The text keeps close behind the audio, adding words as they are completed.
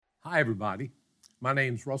Hi, everybody. My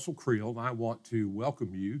name's Russell Creel, and I want to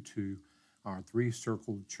welcome you to our Three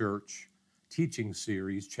Circle Church teaching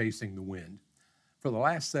series, Chasing the Wind. For the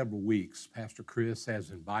last several weeks, Pastor Chris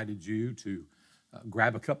has invited you to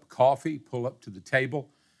grab a cup of coffee, pull up to the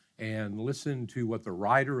table, and listen to what the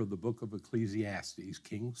writer of the book of Ecclesiastes,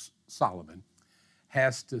 King Solomon,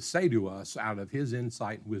 has to say to us out of his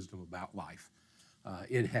insight and wisdom about life.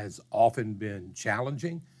 It has often been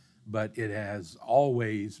challenging, but it has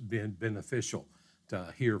always been beneficial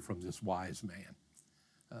to hear from this wise man.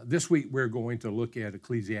 This week, we're going to look at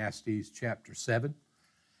Ecclesiastes chapter 7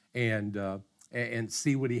 and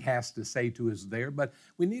see what he has to say to us there. But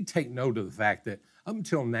we need to take note of the fact that up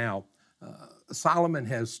until now, Solomon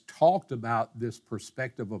has talked about this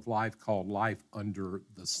perspective of life called life under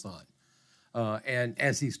the sun. And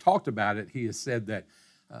as he's talked about it, he has said that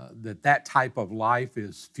that type of life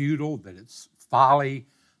is futile, that it's folly,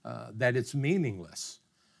 that it's meaningless.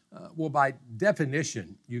 Well, by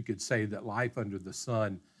definition, you could say that life under the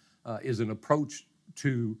sun is an approach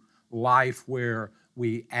to life where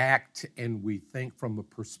we act and we think from a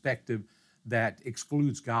perspective that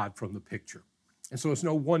excludes God from the picture. And so it's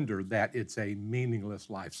no wonder that it's a meaningless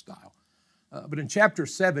lifestyle. But in chapter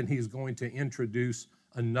 7, he's going to introduce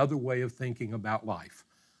another way of thinking about life,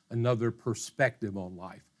 another perspective on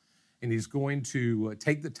life. And he's going to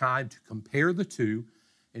take the time to compare the two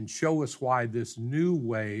and show us why this new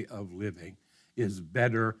way of living is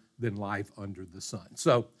better than life under the sun.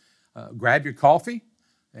 So grab your coffee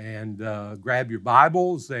and grab your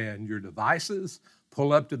Bibles and your devices,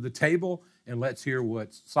 pull up to the table, and let's hear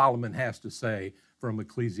what Solomon has to say from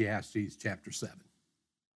Ecclesiastes chapter 7.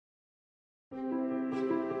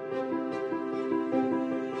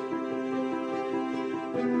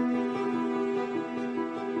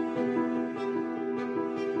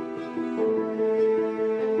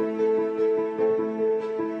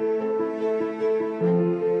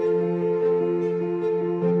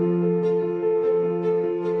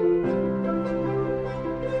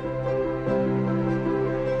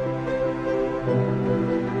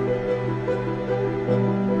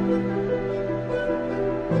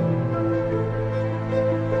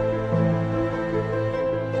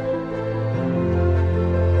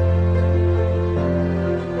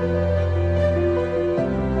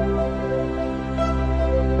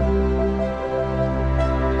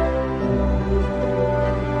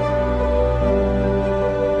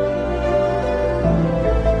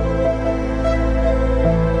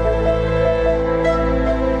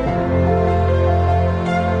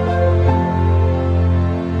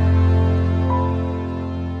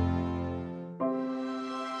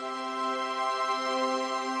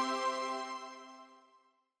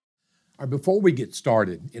 Before we get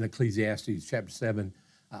started in Ecclesiastes chapter 7,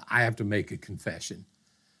 I have to make a confession.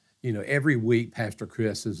 You know, every week, Pastor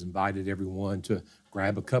Chris has invited everyone to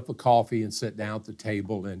grab a cup of coffee and sit down at the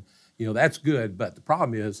table. And, you know, that's good. But the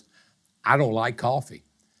problem is, I don't like coffee.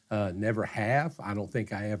 Never have. I don't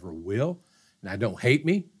think I ever will. And I don't hate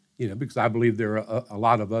me, you know, because I believe there are a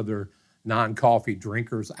lot of other non-coffee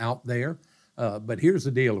drinkers out there. But here's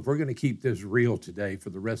the deal. If we're going to keep this real today for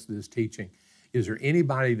the rest of this teaching, is there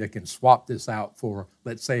anybody that can swap this out for,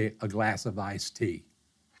 let's say, a glass of iced tea?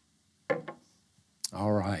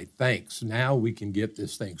 All right, thanks. Now we can get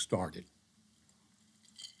this thing started.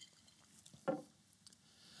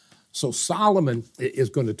 So Solomon is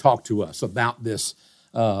going to talk to us about this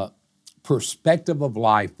perspective of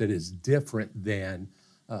life that is different than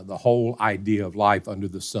the whole idea of life under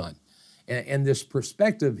the sun. And this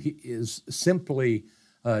perspective is simply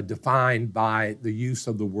defined by the use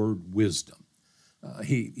of the word wisdom.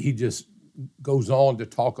 He just goes on to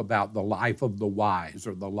talk about the life of the wise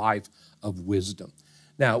or the life of wisdom.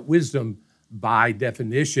 Now, wisdom, by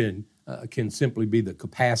definition, can simply be the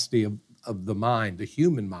capacity of the mind, the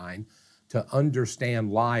human mind, to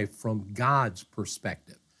understand life from God's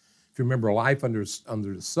perspective. If you remember, life under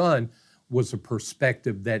the sun was a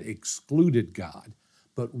perspective that excluded God,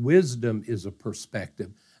 but wisdom is a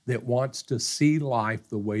perspective that wants to see life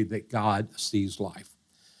the way that God sees life.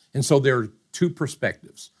 And so there are two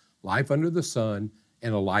perspectives, life under the sun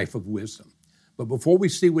and a life of wisdom. But before we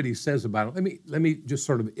see what he says about it, let me just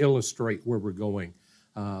sort of illustrate where we're going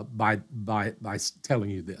by telling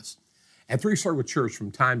you this. At Three Circle Church,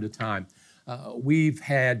 from time to time, we've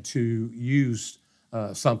had to use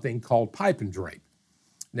something called pipe and drape.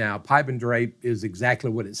 Now, pipe and drape is exactly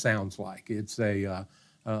what it sounds like. It's a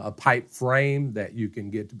pipe frame that you can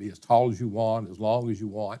get to be as tall as you want, as long as you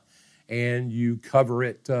want, and you cover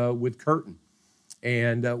it with curtain.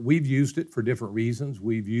 And we've used it for different reasons.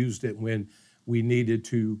 We've used it when we needed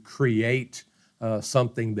to create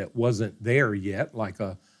something that wasn't there yet, like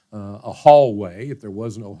a a hallway. If there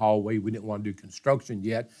was no hallway, we didn't want to do construction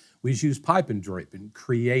yet. We just used pipe and drape and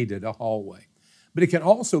created a hallway. But it can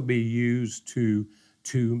also be used to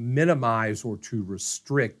minimize or to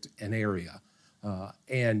restrict an area.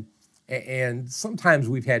 And sometimes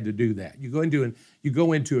we've had to do that. You go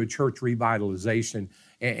into a church revitalization,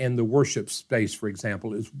 and the worship space, for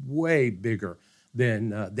example, is way bigger than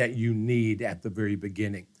that you need at the very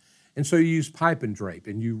beginning. And so you use pipe and drape,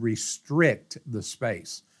 and you restrict the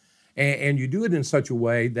space. And you do it in such a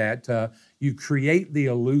way that you create the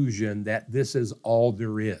illusion that this is all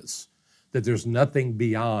there is, that there's nothing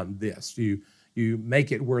beyond this. You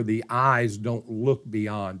make it where the eyes don't look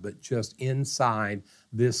beyond, but just inside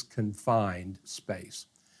this confined space.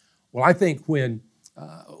 Well, I think when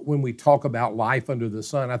we talk about life under the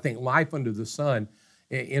sun, I think life under the sun,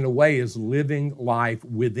 in a way, is living life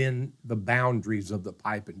within the boundaries of the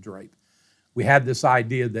pipe and drape. We have this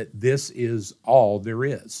idea that this is all there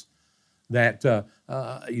is. That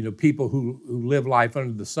people who live life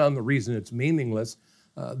under the sun, the reason it's meaningless,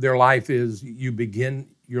 their life is you begin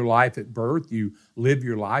your life at birth, you live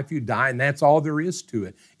your life, you die, and that's all there is to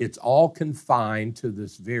it. It's all confined to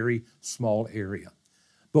this very small area.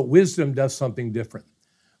 But wisdom does something different.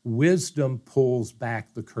 Wisdom pulls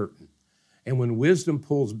back the curtain. And when wisdom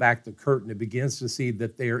pulls back the curtain, it begins to see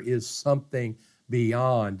that there is something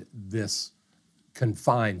beyond this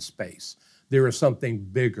confined space. There is something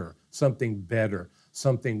bigger, something better,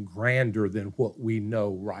 something grander than what we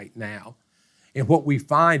know right now. And what we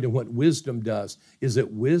find and what wisdom does is that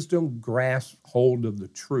wisdom grasps hold of the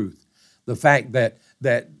truth. The fact that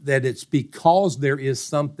it's because there is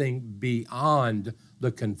something beyond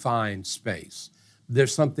the confined space.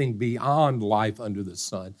 There's something beyond life under the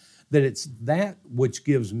sun. That it's that which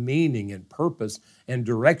gives meaning and purpose and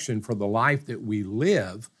direction for the life that we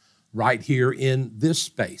live right here in this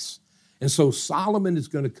space. And so Solomon is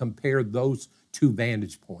going to compare those two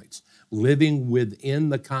vantage points, living within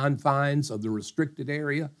the confines of the restricted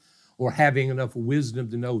area or having enough wisdom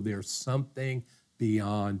to know there's something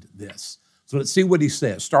beyond this. So let's see what he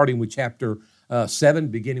says, starting with chapter 7,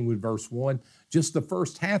 beginning with verse 1. Just the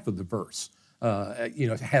first half of the verse,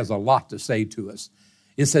 has a lot to say to us.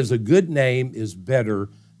 It says, a good name is better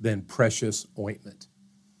than precious ointment.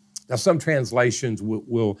 Now, some translations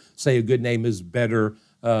will say a good name is better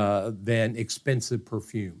than expensive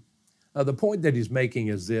perfume. The point that he's making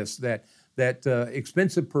is this, that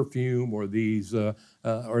expensive perfume or these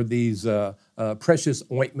precious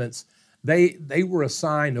ointments, they were a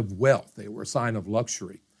sign of wealth. They were a sign of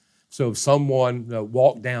luxury. So if someone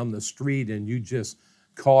walked down the street and you just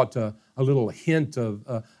caught a little hint of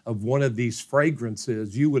one of these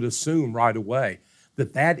fragrances, you would assume right away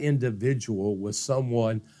that individual was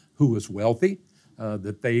someone who was wealthy,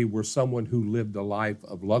 that they were someone who lived a life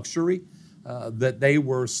of luxury, that they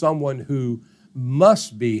were someone who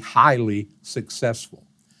must be highly successful.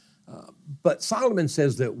 But Solomon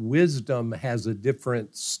says that wisdom has a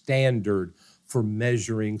different standard for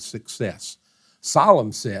measuring success.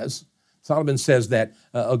 Solomon says that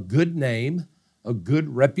a good name, a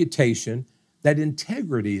good reputation, that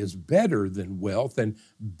integrity is better than wealth and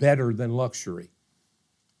better than luxury.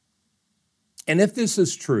 And if this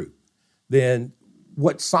is true, then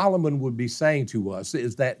what Solomon would be saying to us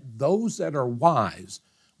is that those that are wise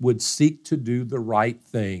would seek to do the right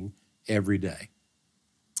thing every day.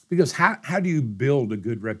 Because how do you build a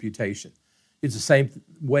good reputation? It's the same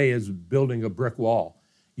way as building a brick wall.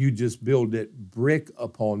 You just build it brick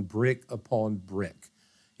upon brick upon brick.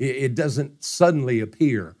 It doesn't suddenly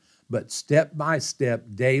appear, but step by step,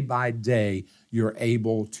 day by day, you're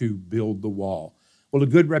able to build the wall. Well, a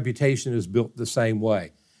good reputation is built the same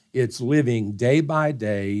way. It's living day by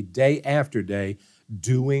day, day after day,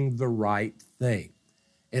 doing the right thing.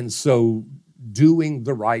 And so doing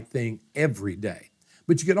the right thing every day.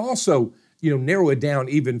 But you can also, narrow it down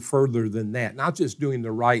even further than that. Not just doing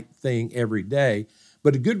the right thing every day,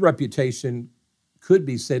 but a good reputation could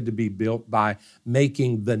be said to be built by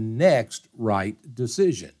making the next right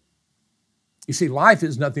decision. You see, life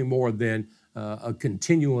is nothing more than a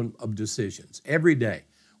continuum of decisions. Every day,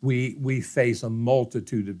 we face a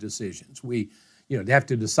multitude of decisions. We, have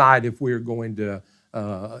to decide if we're going to,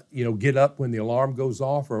 get up when the alarm goes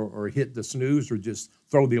off or hit the snooze or just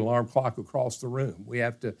throw the alarm clock across the room. We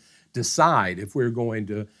have to decide if we're going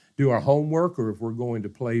to do our homework or if we're going to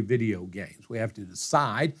play video games. We have to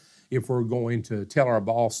decide if we're going to tell our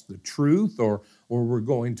boss the truth or we're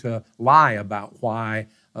going to lie about why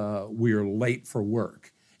we're late for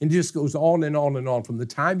work. And it just goes on and on and on. From the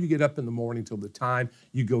time you get up in the morning till the time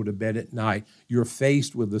you go to bed at night, you're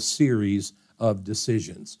faced with a series of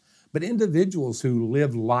decisions. But individuals who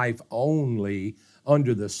live life only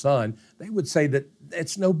under the sun, they would say that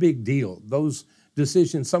it's no big deal. Those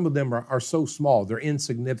decisions, some of them are so small, they're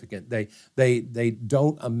insignificant. They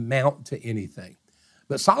don't amount to anything.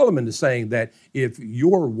 But Solomon is saying that if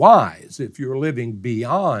you're wise, if you're living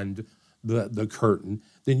beyond the curtain,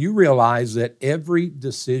 then you realize that every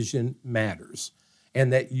decision matters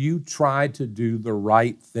and that you try to do the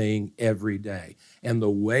right thing every day. And the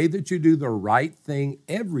way that you do the right thing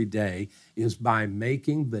every day is by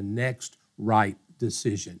making the next right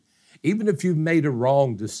decision. Even if you've made a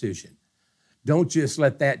wrong decision, don't just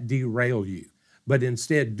let that derail you, but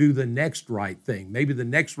instead do the next right thing. Maybe the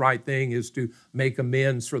next right thing is to make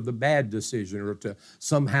amends for the bad decision or to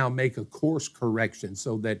somehow make a course correction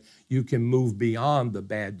so that you can move beyond the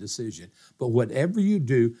bad decision. But whatever you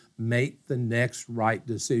do, make the next right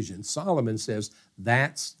decision. Solomon says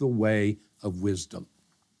that's the way of wisdom.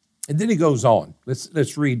 And then he goes on.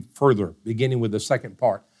 Let's read further, beginning with the second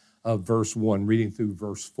part of verse 1, reading through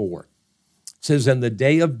verse 4. It says, "And the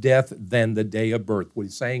day of death than the day of birth." What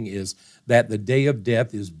he's saying is that the day of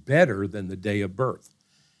death is better than the day of birth.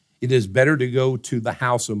 It is better to go to the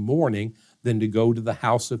house of mourning than to go to the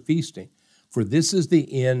house of feasting. For this is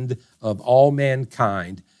the end of all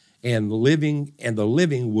mankind, and the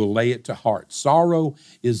living will lay it to heart. Sorrow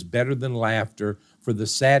is better than laughter, for the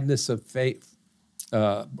sadness of faith,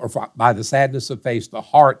 by the sadness of face, the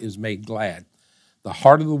heart is made glad. The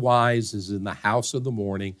heart of the wise is in the house of the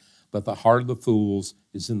mourning, but the heart of the fools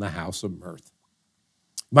is in the house of mirth.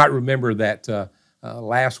 You might remember that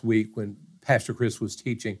last week when Pastor Chris was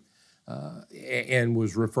teaching and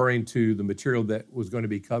was referring to the material that was going to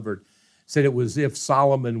be covered, said it was as if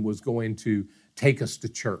Solomon was going to take us to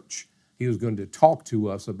church. He was going to talk to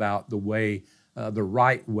us about the way, the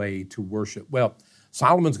right way to worship. Well,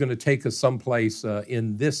 Solomon's going to take us someplace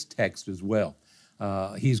in this text as well.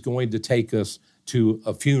 He's going to take us to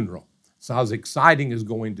a funeral. So as exciting as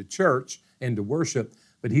going to church and to worship,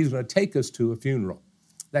 but he's going to take us to a funeral.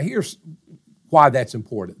 Now here's why that's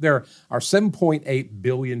important. There are 7.8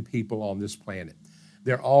 billion people on this planet.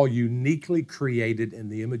 They're all uniquely created in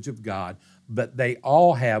the image of God, but they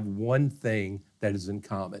all have one thing that is in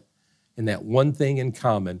common. And that one thing in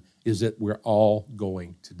common is that we're all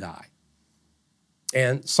going to die.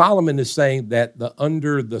 And Solomon is saying that the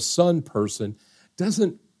under the sun person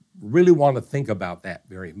doesn't really want to think about that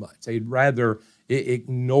very much. They'd rather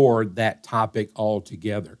ignore that topic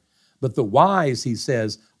altogether. But the wise, he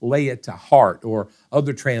says, lay it to heart, or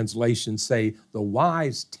other translations say the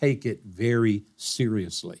wise take it very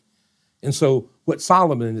seriously. And so what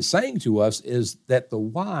Solomon is saying to us is that the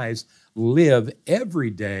wise live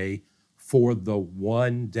every day for the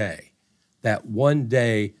one day, that one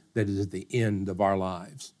day that is at the end of our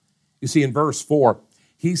lives. You see, in verse 4,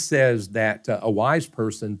 he says that a wise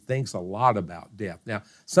person thinks a lot about death. Now,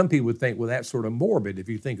 some people would think, well, that's sort of morbid if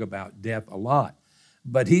you think about death a lot.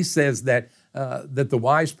 But he says that the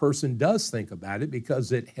wise person does think about it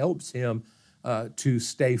because it helps him to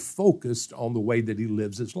stay focused on the way that he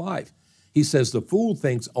lives his life. He says the fool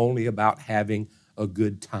thinks only about having a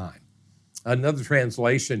good time. Another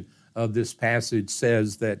translation of this passage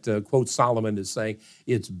says that, quote, Solomon is saying,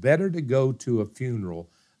 it's better to go to a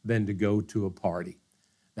funeral than to go to a party.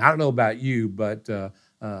 Now, I don't know about you, but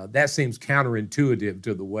that seems counterintuitive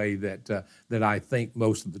to the way that I think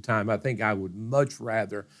most of the time. I think I would much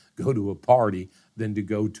rather go to a party than to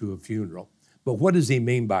go to a funeral. But what does he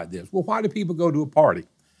mean by this? Well, why do people go to a party?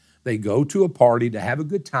 They go to a party to have a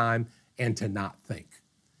good time and to not think.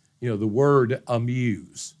 You know, the word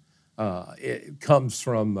amuse, it comes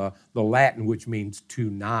from the Latin, which means to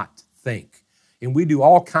not think. And we do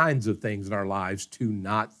all kinds of things in our lives to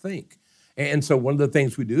not think. And so one of the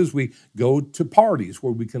things we do is we go to parties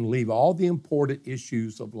where we can leave all the important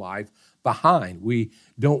issues of life behind. We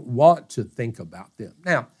don't want to think about them.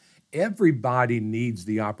 Now, everybody needs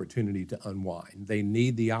the opportunity to unwind. They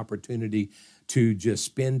need the opportunity to just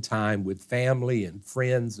spend time with family and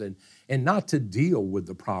friends and not to deal with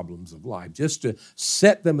the problems of life, just to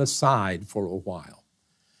set them aside for a while.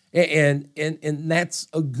 And that's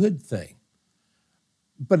a good thing.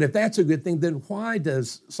 But if that's a good thing, then why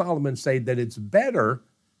does Solomon say that it's better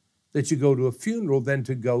that you go to a funeral than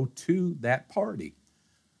to go to that party?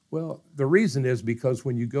 Well, the reason is because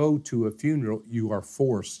when you go to a funeral, you are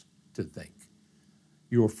forced to think.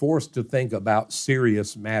 You are forced to think about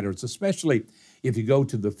serious matters, especially if you go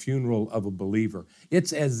to the funeral of a believer.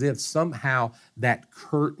 It's as if somehow that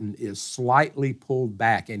curtain is slightly pulled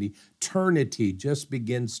back and eternity just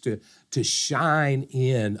begins to shine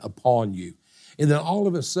in upon you. And then all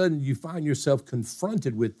of a sudden, you find yourself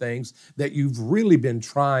confronted with things that you've really been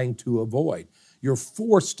trying to avoid. You're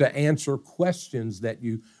forced to answer questions that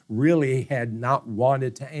you really had not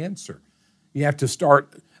wanted to answer. You have to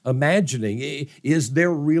start imagining, is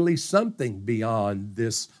there really something beyond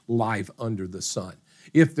this life under the sun?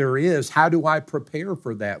 If there is, how do I prepare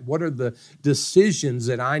for that? What are the decisions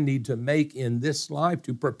that I need to make in this life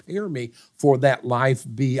to prepare me for that life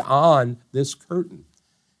beyond this curtain?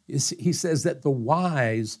 He says that the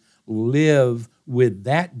wise live with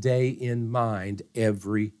that day in mind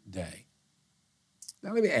every day.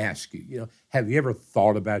 Now, let me ask you, have you ever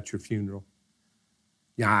thought about your funeral?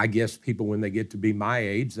 Yeah, I guess people, when they get to be my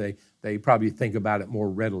age, they probably think about it more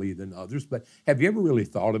readily than others. But have you ever really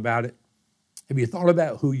thought about it? Have you thought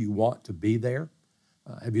about who you want to be there?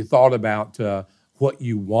 Have you thought about what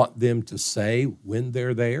you want them to say when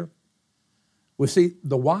they're there? Well, see,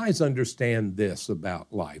 the wise understand this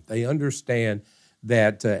about life. They understand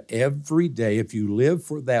that every day, if you live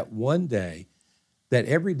for that one day, that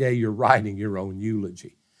every day you're writing your own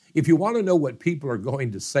eulogy. If you want to know what people are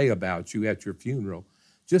going to say about you at your funeral,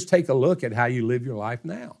 just take a look at how you live your life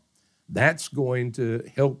now. That's going to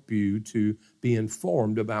help you to be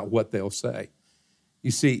informed about what they'll say.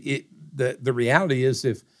 You see, the reality is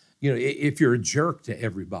if you're a jerk to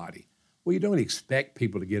everybody, well, you don't expect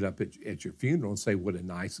people to get up at your funeral and say, what a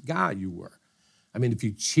nice guy you were. I mean, if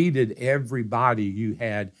you cheated everybody you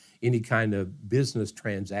had any kind of business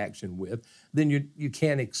transaction with, then you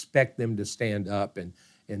can't expect them to stand up and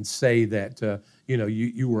say that,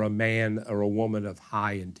 you were a man or a woman of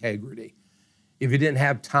high integrity. If you didn't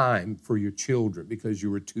have time for your children because you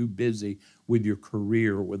were too busy with your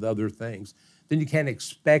career or with other things, then you can't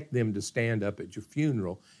expect them to stand up at your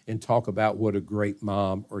funeral and talk about what a great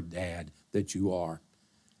mom or dad that you are.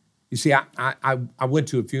 You see, I went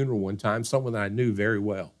to a funeral one time, someone that I knew very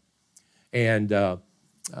well, and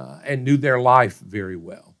knew their life very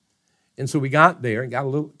well. And so we got there and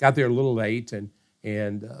got there a little late,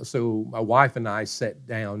 and so my wife and I sat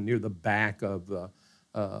down near the back of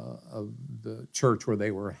the church where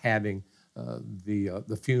they were having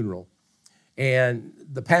the funeral. And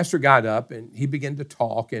the pastor got up and he began to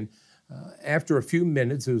talk. And after a few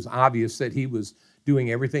minutes, it was obvious that he was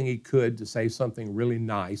doing everything he could to say something really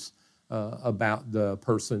nice about the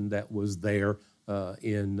person that was there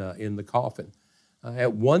in the coffin.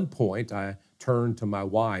 At one point, I turned to my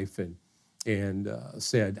wife and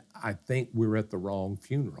said, I think we're at the wrong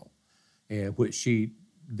funeral. And which she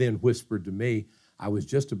then whispered to me, I was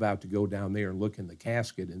just about to go down there and look in the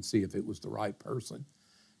casket and see if it was the right person.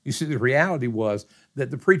 You see, the reality was that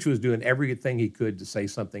the preacher was doing everything he could to say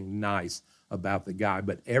something nice about the guy,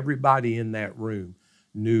 but everybody in that room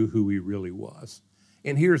knew who he really was.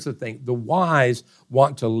 And here's the thing, the wise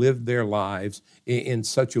want to live their lives in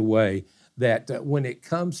such a way that when it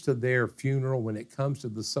comes to their funeral, when it comes to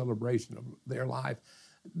the celebration of their life,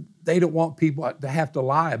 they don't want people to have to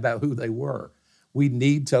lie about who they were. We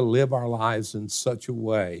need to live our lives in such a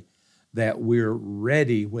way that we're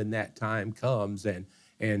ready when that time comes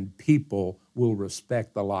and people will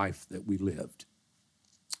respect the life that we lived.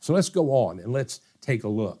 So let's go on and let's take a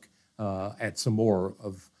look at some more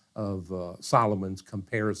of Solomon's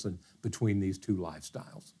comparison between these two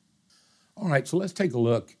lifestyles. All right, so let's take a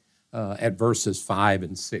look at verses 5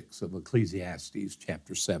 and 6 of Ecclesiastes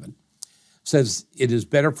chapter 7. It says, it is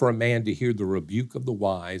better for a man to hear the rebuke of the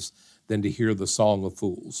wise than to hear the song of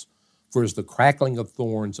fools. For as the crackling of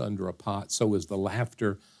thorns under a pot, so is the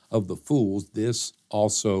laughter of the fools. This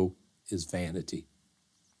also is vanity.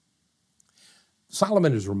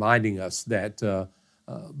 Solomon is reminding us that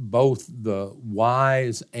both the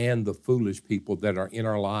wise and the foolish people that are in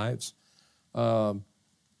our lives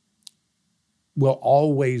will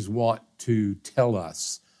always want to tell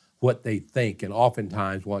us what they think and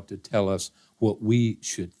oftentimes want to tell us what we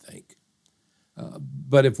should think.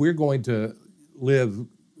 But if we're going to live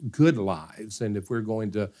good lives and if we're going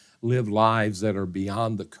to live lives that are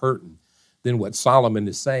beyond the curtain, then what Solomon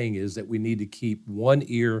is saying is that we need to keep one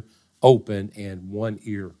ear open and one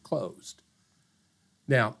ear closed.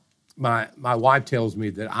 Now, my wife tells me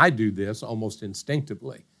that I do this almost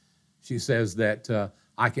instinctively. She says that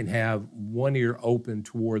I can have one ear open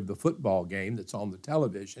toward the football game that's on the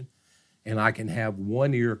television, and I can have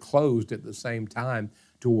one ear closed at the same time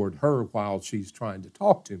toward her while she's trying to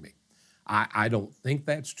talk to me. I don't think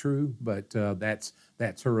that's true, but that's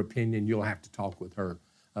her opinion. You'll have to talk with her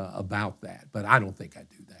about that, but I don't think I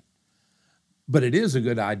do that. But it is a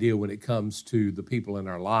good idea when it comes to the people in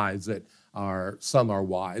our lives that some are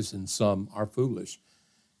wise and some are foolish.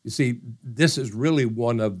 You see, this is really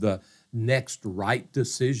one of the next right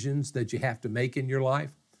decisions that you have to make in your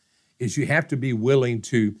life, is you have to be willing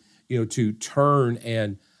to turn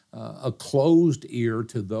and a closed ear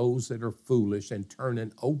to those that are foolish and turn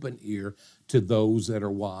an open ear to those that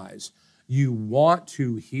are wise. You want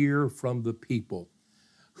to hear from the people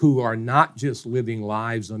who are not just living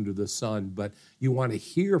lives under the sun, but you want to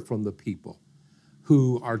hear from the people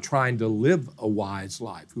who are trying to live a wise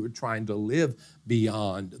life, who are trying to live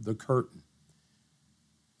beyond the curtain.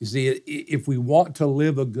 You see, if we want to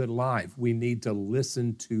live a good life, we need to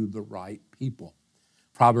listen to the right people.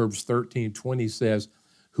 Proverbs 13:20 says,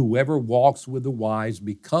 whoever walks with the wise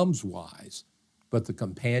becomes wise, but the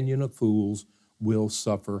companion of fools will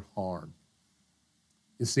suffer harm.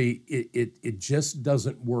 You see, it just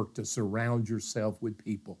doesn't work to surround yourself with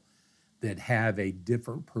people that have a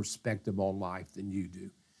different perspective on life than you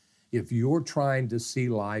do. If you're trying to see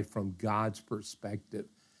life from God's perspective,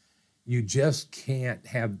 you just can't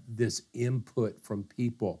have this input from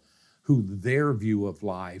people who their view of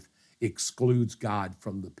life excludes God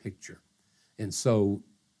from the picture. And so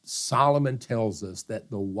Solomon tells us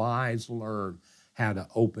that the wise learn how to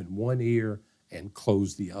open one ear and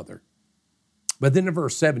close the other. But then in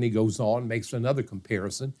verse 7, he goes on, makes another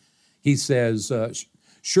comparison. He says,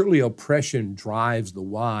 surely oppression drives the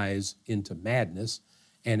wise into madness,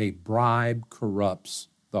 and a bribe corrupts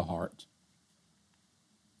the heart.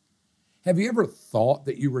 Have you ever thought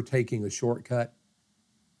that you were taking a shortcut?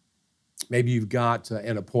 Maybe you've got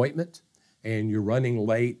an appointment and you're running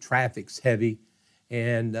late, traffic's heavy,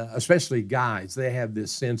 and especially guys, they have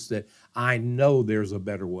this sense that I know there's a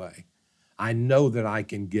better way. I know that I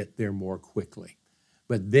can get there more quickly.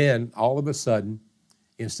 But then all of a sudden,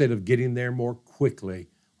 instead of getting there more quickly,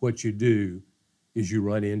 what you do is you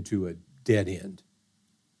run into a dead end.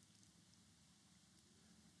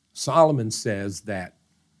 Solomon says that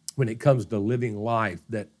when it comes to living life,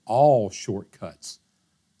 that all shortcuts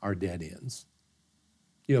are dead ends.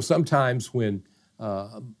 You know, sometimes when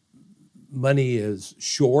money is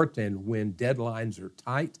short and when deadlines are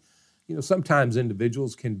tight, you know, sometimes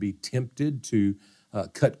individuals can be tempted to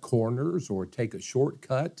cut corners or take a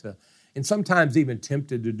shortcut, and sometimes even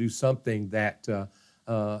tempted to do something that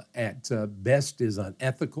at best is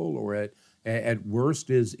unethical or at worst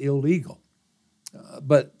is illegal.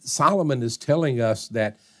 But Solomon is telling us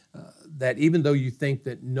that even though you think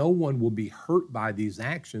that no one will be hurt by these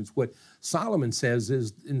actions, what Solomon says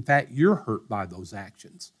is, in fact, you're hurt by those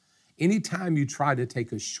actions. Anytime you try to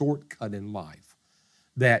take a shortcut in life,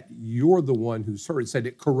 that you're the one who's hurt. It said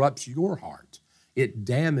it corrupts your heart. It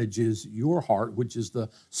damages your heart, which is the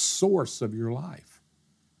source of your life.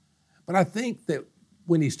 But I think that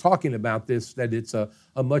when he's talking about this, that it's a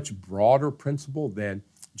much broader principle than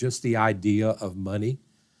just the idea of money.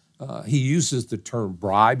 He uses the term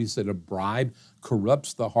bribe. He said a bribe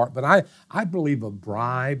corrupts the heart. But I believe a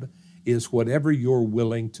bribe is whatever you're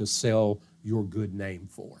willing to sell your good name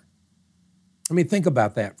for. I mean, think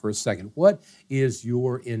about that for a second. What is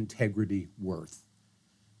your integrity worth?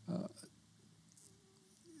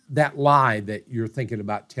 That lie that you're thinking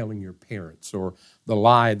about telling your parents, or the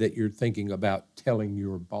lie that you're thinking about telling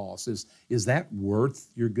your boss, is that worth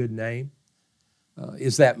your good name?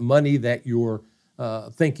 Is that money that you're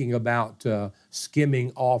thinking about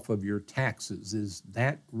skimming off of your taxes, is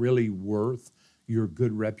that really worth your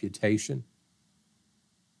good reputation?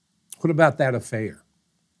 What about that affair?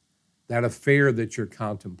 That affair that you're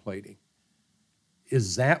contemplating,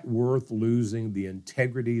 is that worth losing the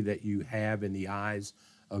integrity that you have in the eyes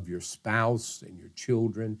of your spouse and your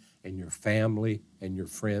children and your family and your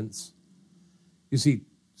friends? You see,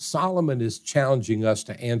 Solomon is challenging us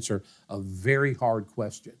to answer a very hard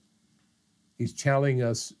question. He's challenging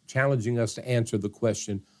us to answer the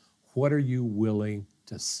question, what are you willing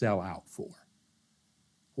to sell out for?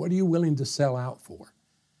 What are you willing to sell out for?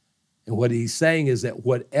 And what he's saying is that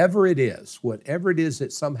whatever it is that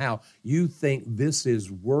somehow you think this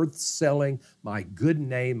is worth selling my good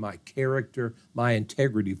name, my character, my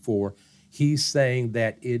integrity for, he's saying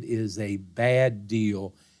that it is a bad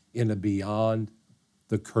deal in a beyond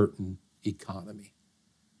the curtain economy.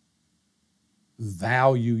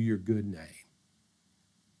 Value your good name.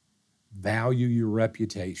 Value your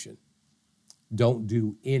reputation. Don't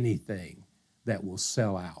do anything that will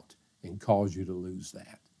sell out and cause you to lose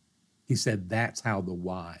that. He said that's how the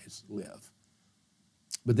wise live.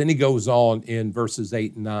 But then he goes on in verses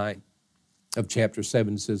 8 and 9 of chapter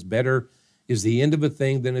 7, says, better is the end of a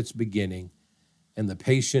thing than its beginning, and the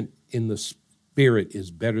patient in the spirit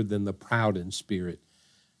is better than the proud in spirit.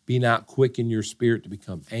 Be not quick in your spirit to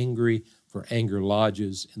become angry, for anger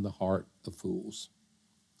lodges in the heart of fools.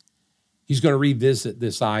 He's going to revisit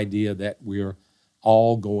this idea that we're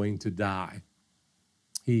all going to die.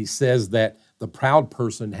 He says that the proud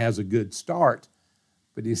person has a good start,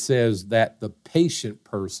 but he says that the patient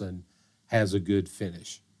person has a good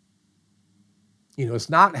finish. You know, it's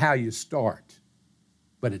not how you start,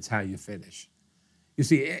 but it's how you finish. You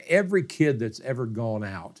see, every kid that's ever gone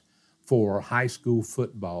out for high school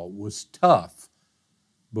football was tough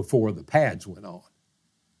before the pads went on.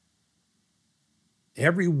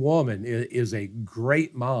 Every woman is a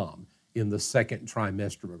great mom in the second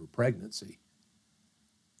trimester of a pregnancy.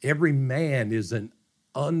 Every man is an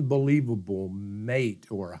unbelievable mate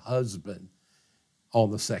or husband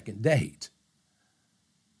on the second date.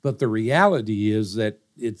 But the reality is that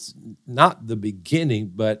it's not the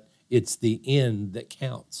beginning, but it's the end that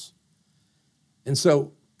counts. And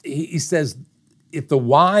so he says, if the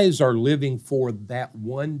wise are living for that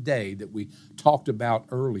one day that we talked about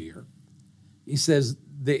earlier, he says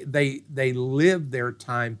they live their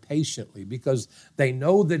time patiently because they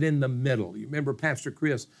know that in the middle, you remember Pastor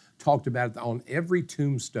Chris talked about it on every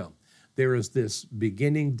tombstone, there is this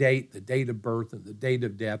beginning date, the date of birth and the date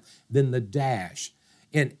of death, then the dash.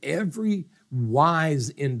 And every wise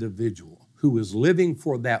individual who is living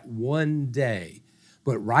for that one day,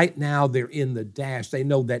 but right now they're in the dash, they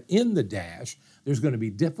know that in the dash, there's going to be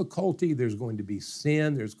difficulty, there's going to be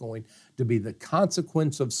sin, there's going to be the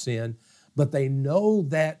consequence of sin, but they know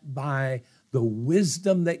that by the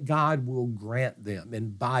wisdom that God will grant them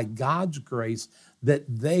and by God's grace that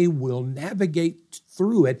they will navigate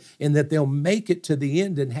through it and that they'll make it to the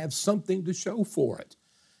end and have something to show for it.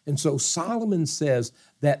 And so Solomon says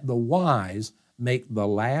that the wise make the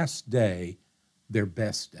last day their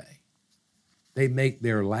best day. They make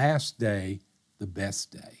their last day the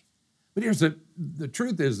best day. But here's the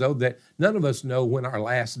truth is, though, that none of us know when our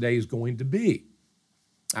last day is going to be.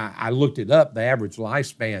 I looked it up. The average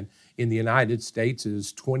lifespan in the United States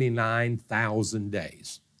is 29,000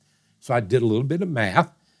 days. So I did a little bit of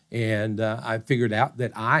math, and I figured out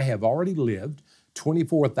that I have already lived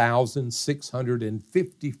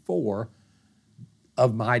 24,654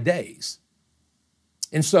 of my days.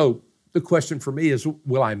 And so the question for me is,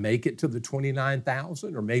 will I make it to the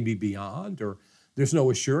 29,000 or maybe beyond? Or there's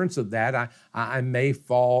no assurance of that. I may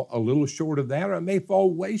fall a little short of that, or I may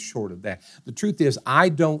fall way short of that. The truth is, I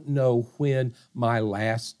don't know when my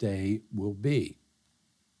last day will be.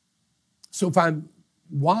 So if I'm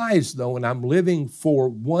wise, though, and I'm living for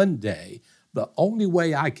one day, the only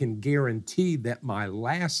way I can guarantee that my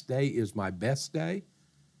last day is my best day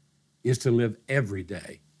is to live every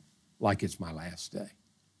day like it's my last day.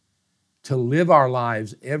 To live our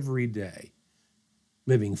lives every day,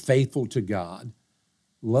 living faithful to God,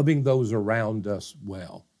 loving those around us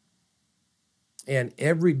well, and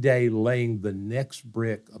every day laying the next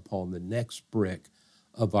brick upon the next brick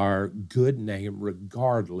of our good name,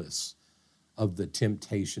 regardless of the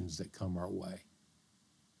temptations that come our way.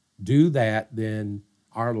 Do that, then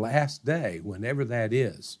our last day, whenever that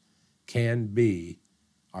is, can be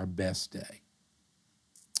our best day.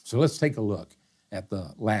 So let's take a look at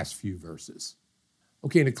the last few verses.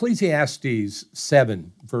 Okay, in Ecclesiastes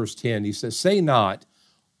 7, verse 10, he says, "Say not,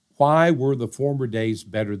 why were the former days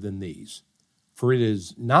better than these? For it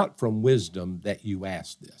is not from wisdom that you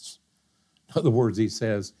ask this." In other words, he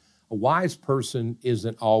says, a wise person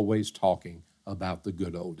isn't always talking about the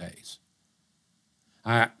good old days.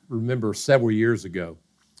 I remember several years ago,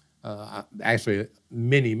 actually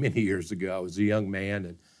many, many years ago, I was a young man,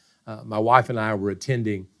 and my wife and I were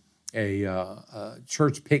attending a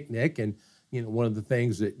church picnic, and you know, one of the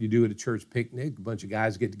things that you do at a church picnic, a bunch of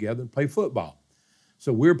guys get together and play football.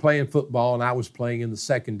 So we were playing football, and I was playing in the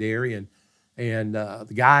secondary, and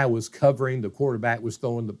the guy was covering, the quarterback was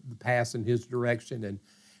throwing the pass in his direction,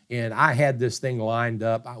 and I had this thing lined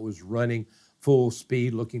up. I was running full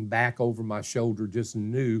speed, looking back over my shoulder, just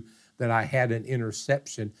knew that I had an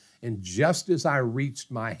interception. And just as I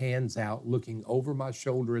reached my hands out, looking over my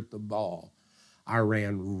shoulder at the ball, I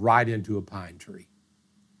ran right into a pine tree.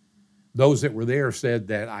 Those that were there said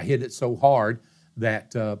that I hit it so hard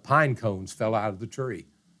that pine cones fell out of the tree.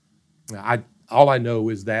 All I know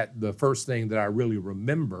is that the first thing that I really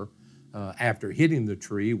remember after hitting the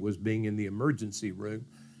tree was being in the emergency room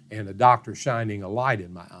and a doctor shining a light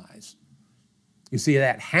in my eyes. You see,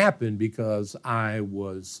 that happened because I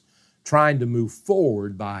was trying to move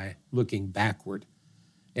forward by looking backward.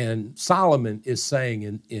 And Solomon is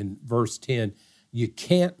saying in verse 10, you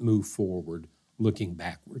can't move forward looking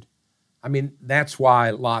backward. I mean, that's why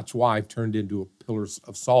Lot's wife turned into a pillar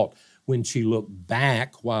of salt when she looked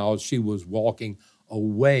back while she was walking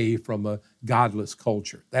away from a godless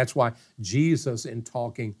culture. That's why Jesus, in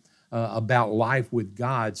talking about life with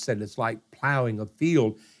God, said it's like plowing a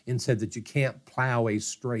field, and said that you can't plow a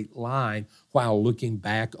straight line while looking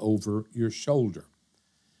back over your shoulder.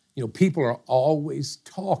 People are always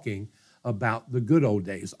talking about the good old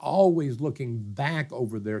days, always looking back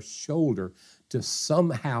over their shoulder to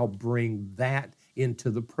somehow bring that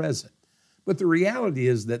into the present. But the reality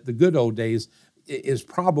is that the good old days is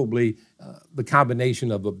probably the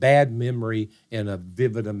combination of a bad memory and a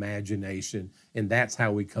vivid imagination, and that's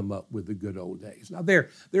how we come up with the good old days. Now, there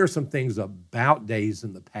are some things about days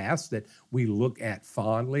in the past that we look at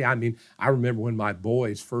fondly. I mean, I remember when my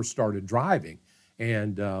boys first started driving,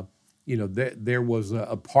 and there was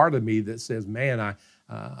a part of me that says, man,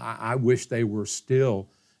 I wish they were still,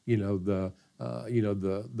 the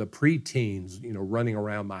preteens, running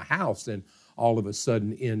around my house, and all of a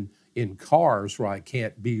sudden in cars where I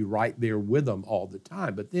can't be right there with them all the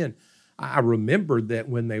time. But then I remembered that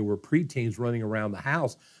when they were preteens running around the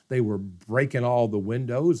house, they were breaking all the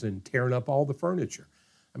windows and tearing up all the furniture.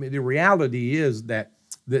 I mean, the reality is that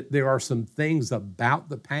there are some things about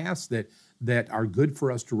the past that are good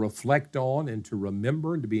for us to reflect on and to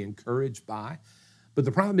remember and to be encouraged by. But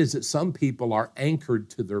the problem is that some people are anchored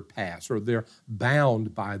to their past, or they're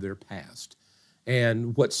bound by their past.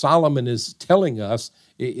 And what Solomon is telling us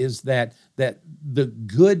is that the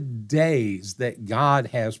good days that God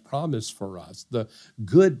has promised for us, the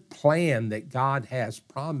good plan that God has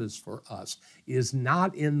promised for us, is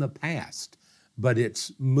not in the past, but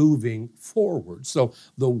it's moving forward. So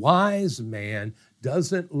the wise man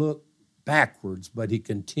doesn't look backwards, but he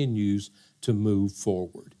continues to move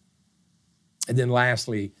forward. And then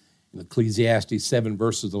lastly, in Ecclesiastes 7,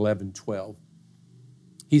 verses 11, 12,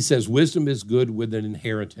 he says, wisdom is good with an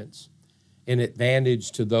inheritance, an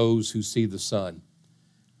advantage to those who see the sun.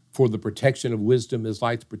 For the protection of wisdom is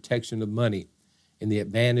like the protection of money, and the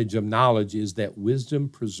advantage of knowledge is that wisdom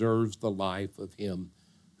preserves the life of him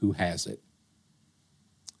who has it.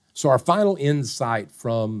 So our final insight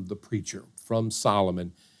from the preacher, from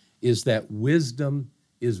Solomon, is that wisdom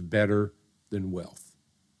is better than wealth.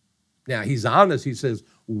 Now, he's honest. He says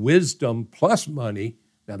wisdom plus money.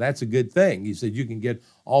 Now, that's a good thing. He said you can get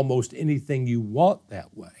almost anything you want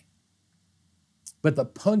that way. But the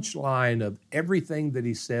punchline of everything that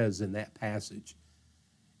he says in that passage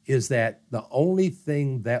is that the only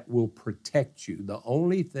thing that will protect you, the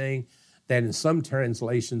only thing that in some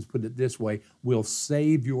translations put it this way, will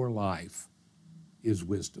save your life, is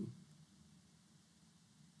wisdom.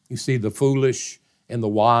 You see, the foolish and the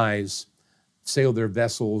wise sail their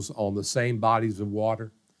vessels on the same bodies of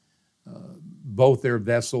water. Both their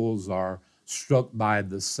vessels are struck by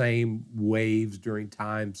the same waves during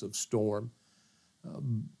times of storm.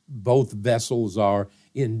 Both vessels are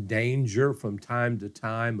in danger from time to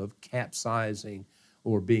time of capsizing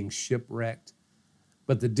or being shipwrecked.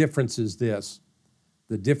 But the difference is this.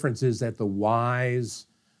 The difference is that the wise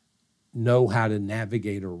know how to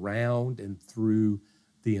navigate around and through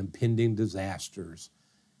the impending disasters,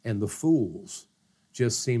 and the fools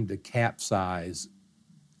just seem to capsize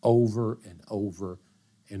over and over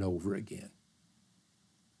and over again.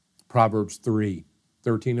 Proverbs 3,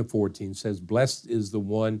 13 and 14 says, blessed is the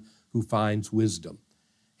one who finds wisdom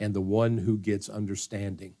and the one who gets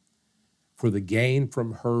understanding. For the gain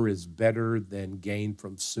from her is better than gain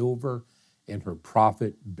from silver, and her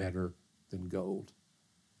profit better than gold.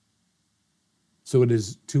 So it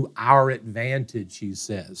is to our advantage, he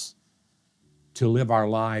says, to live our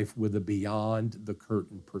life with a beyond the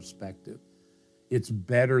curtain perspective. It's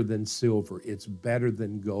better than silver. It's better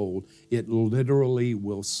than gold. It literally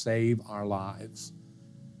will save our lives.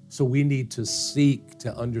 So we need to seek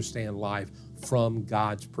to understand life from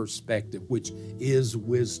God's perspective, which is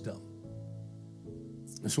wisdom.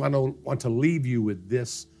 So I don't want to leave you with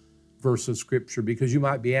this verse of Scripture, because you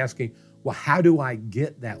might be asking, well, how do I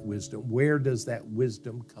get that wisdom? Where does that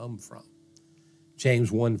wisdom come from?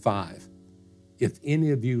 James 1:5, if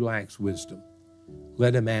any of you lacks wisdom,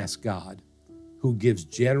 let him ask God, who gives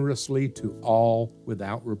generously to all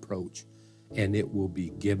without reproach, and it will be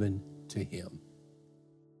given to him.